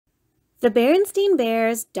The Berenstain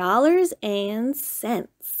Bears' Dollars and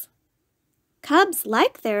Cents. Cubs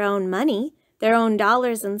like their own money, their own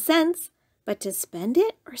dollars and cents, but to spend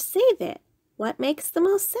it or save it, what makes the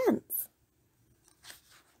most sense?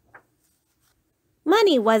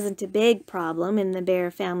 Money wasn't a big problem in the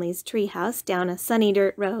Bear family's treehouse down a sunny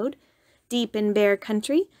dirt road, deep in Bear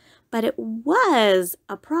country, but it was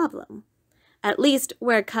a problem, at least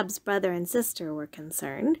where Cub's brother and sister were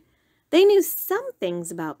concerned. They knew some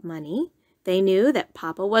things about money. They knew that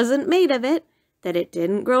Papa wasn't made of it, that it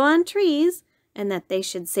didn't grow on trees, and that they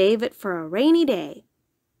should save it for a rainy day.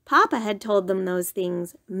 Papa had told them those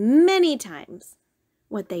things many times.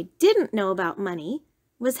 What they didn't know about money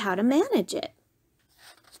was how to manage it.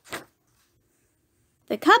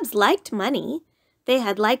 The Cubs liked money. They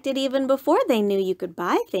had liked it even before they knew you could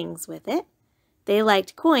buy things with it. They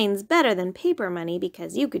liked coins better than paper money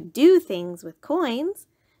because you could do things with coins.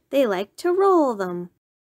 They liked to roll them.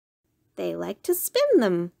 They liked to spin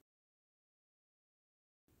them.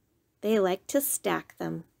 They liked to stack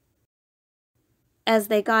them. As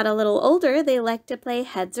they got a little older, they liked to play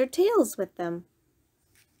heads or tails with them.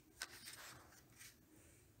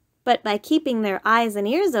 But by keeping their eyes and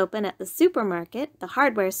ears open at the supermarket, the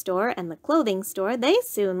hardware store, and the clothing store, they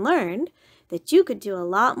soon learned that you could do a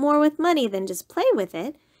lot more with money than just play with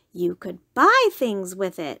it. You could buy things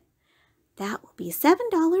with it. That will be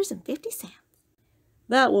 $7.50.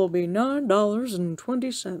 That will be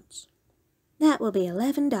 $9.20. That will be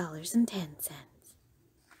 $11.10.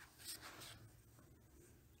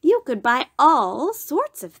 You could buy all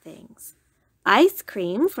sorts of things. Ice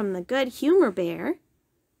cream from the Good Humor Bear.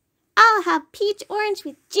 I'll have peach orange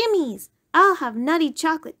with jimmies. I'll have nutty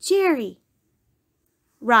chocolate cherry.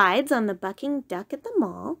 Rides on the bucking duck at the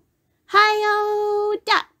mall. Hi-yo,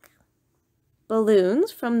 duck.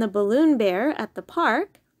 Balloons from the Balloon Bear at the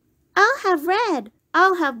park. I'll have red.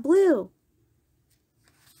 I'll have blue.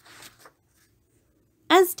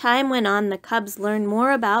 As time went on, the Cubs learned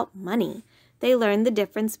more about money. They learned the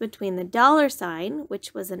difference between the dollar sign,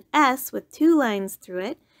 which was an S with 2 lines through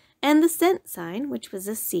it, and the cent sign, which was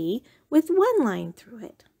a C with 1 line through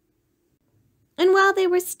it. And while they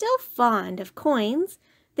were still fond of coins,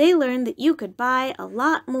 they learned that you could buy a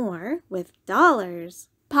lot more with dollars.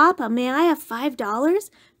 Papa, may I have $5?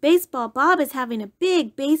 Baseball Bob is having a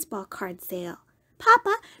big baseball card sale.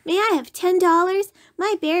 Papa, may I have $10?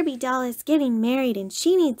 My Barbie doll is getting married and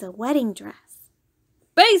she needs a wedding dress.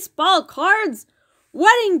 Baseball cards!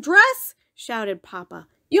 Wedding dress! Shouted Papa.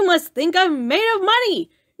 You must think I'm made of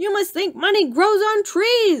money! You must think money grows on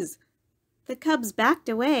trees! The Cubs backed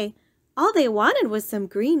away. All they wanted was some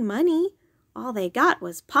green money. All they got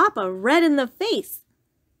was Papa red in the face.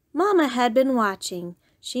 Mama had been watching.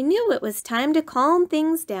 She knew it was time to calm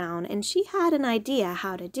things down, and she had an idea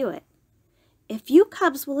how to do it. If you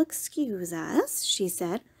Cubs will excuse us, she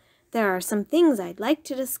said, there are some things I'd like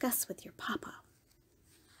to discuss with your Papa.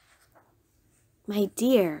 My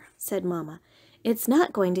dear, said Mama, it's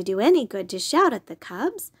not going to do any good to shout at the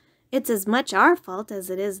Cubs. It's as much our fault as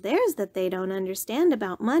it is theirs that they don't understand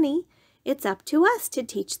about money. It's up to us to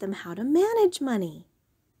teach them how to manage money.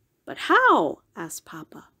 But how? Asked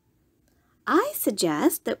Papa. I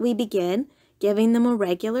suggest that we begin giving them a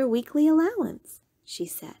regular weekly allowance, she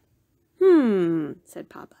said. Said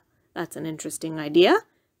Papa. That's an interesting idea.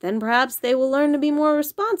 Then perhaps they will learn to be more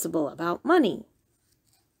responsible about money.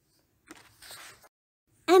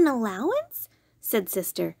 An allowance? Said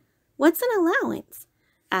Sister. What's an allowance?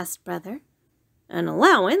 Asked Brother. An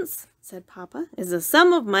allowance, said Papa, is a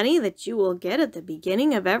sum of money that you will get at the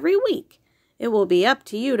beginning of every week. It will be up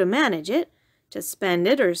to you to manage it, to spend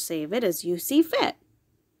it or save it as you see fit.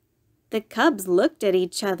 The Cubs looked at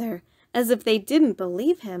each other as if they didn't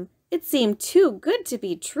believe him. It seemed too good to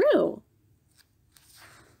be true.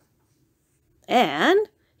 And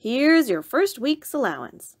here's your first week's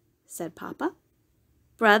allowance, said Papa.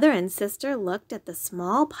 Brother and Sister looked at the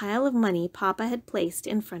small pile of money Papa had placed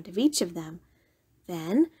in front of each of them.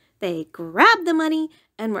 Then they grabbed the money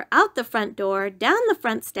and were out the front door, down the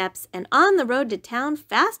front steps, and on the road to town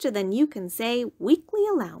faster than you can say weekly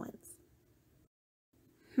allowance.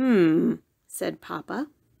 Said Papa.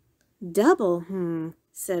 Double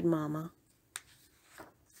said Mama.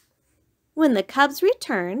 When the Cubs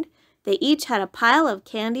returned, they each had a pile of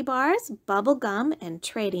candy bars, bubble gum, and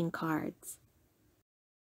trading cards.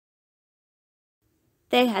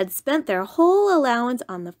 They had spent their whole allowance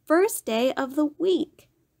on the first day of the week.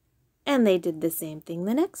 And they did the same thing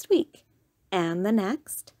the next week, and the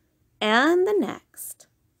next, and the next.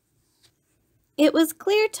 It was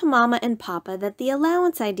clear to Mama and Papa that the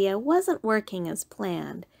allowance idea wasn't working as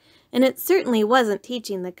planned, and it certainly wasn't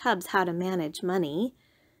teaching the Cubs how to manage money.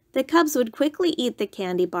 The cubs would quickly eat the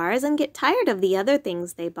candy bars and get tired of the other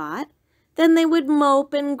things they bought. Then they would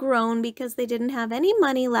mope and groan because they didn't have any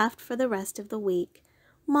money left for the rest of the week.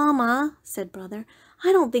 "Mama," said Brother,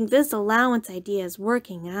 "I don't think this allowance idea is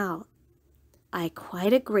working out." "I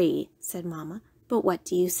quite agree," said Mama, "but what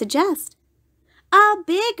do you suggest?" "A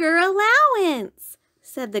bigger allowance,"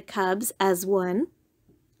 said the cubs as one.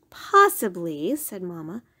 "Possibly," said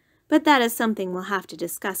Mama, "but that is something we'll have to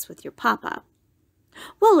discuss with your papa."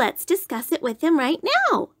 "Well, let's discuss it with him right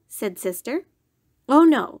now," said Sister. "Oh,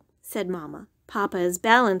 no," said Mama. "Papa is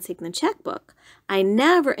balancing the checkbook. I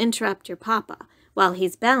never interrupt your papa while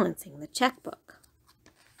he's balancing the checkbook."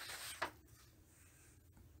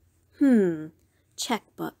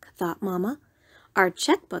 Checkbook, thought Mama. Our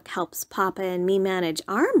checkbook helps Papa and me manage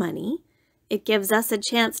our money. It gives us a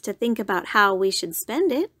chance to think about how we should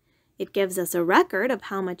spend it. It gives us a record of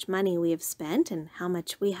how much money we have spent and how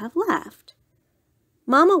much we have left.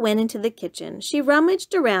 Mama went into the kitchen. She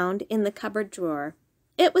rummaged around in the cupboard drawer.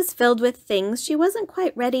 It was filled with things she wasn't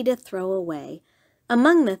quite ready to throw away.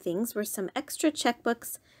 Among the things were some extra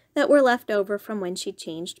checkbooks that were left over from when she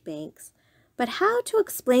changed banks. But how to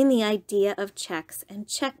explain the idea of checks and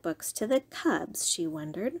checkbooks to the cubs, she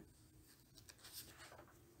wondered.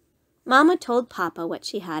 Mama told Papa what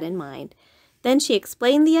she had in mind. Then she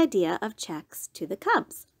explained the idea of checks to the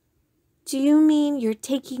cubs. "Do you mean you're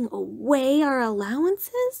taking away our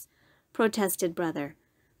allowances?" protested Brother.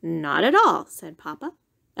 "Not at all," said Papa.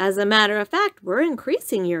 "As a matter of fact, we're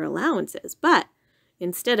increasing your allowances, but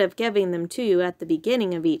instead of giving them to you at the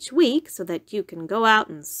beginning of each week so that you can go out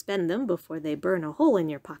and spend them before they burn a hole in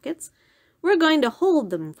your pockets, we're going to hold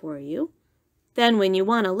them for you. Then when you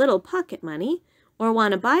want a little pocket money or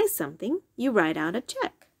want to buy something, you write out a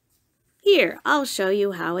check. Here, I'll show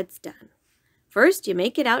you how it's done. First, you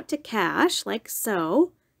make it out to cash, like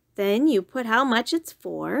so. Then you put how much it's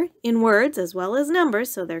for, in words as well as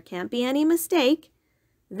numbers so there can't be any mistake.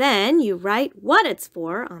 Then you write what it's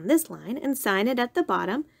for on this line and sign it at the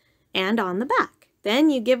bottom and on the back. Then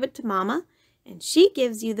you give it to Mama, and she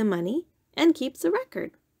gives you the money and keeps a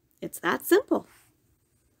record. It's that simple."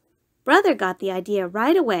 Brother got the idea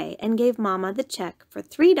right away and gave Mama the check for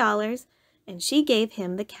 $3, and she gave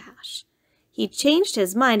him the cash. He changed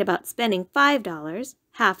his mind about spending $5,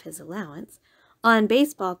 half his allowance, on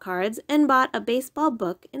baseball cards and bought a baseball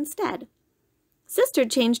book instead. Sister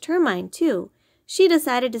changed her mind too. She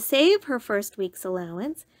decided to save her first week's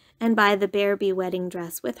allowance and buy the Bearby wedding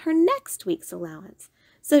dress with her next week's allowance,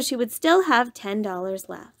 so she would still have $10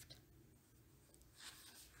 left.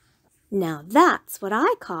 "Now that's what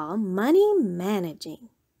I call money managing,"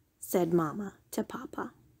 said Mama to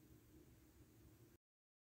Papa.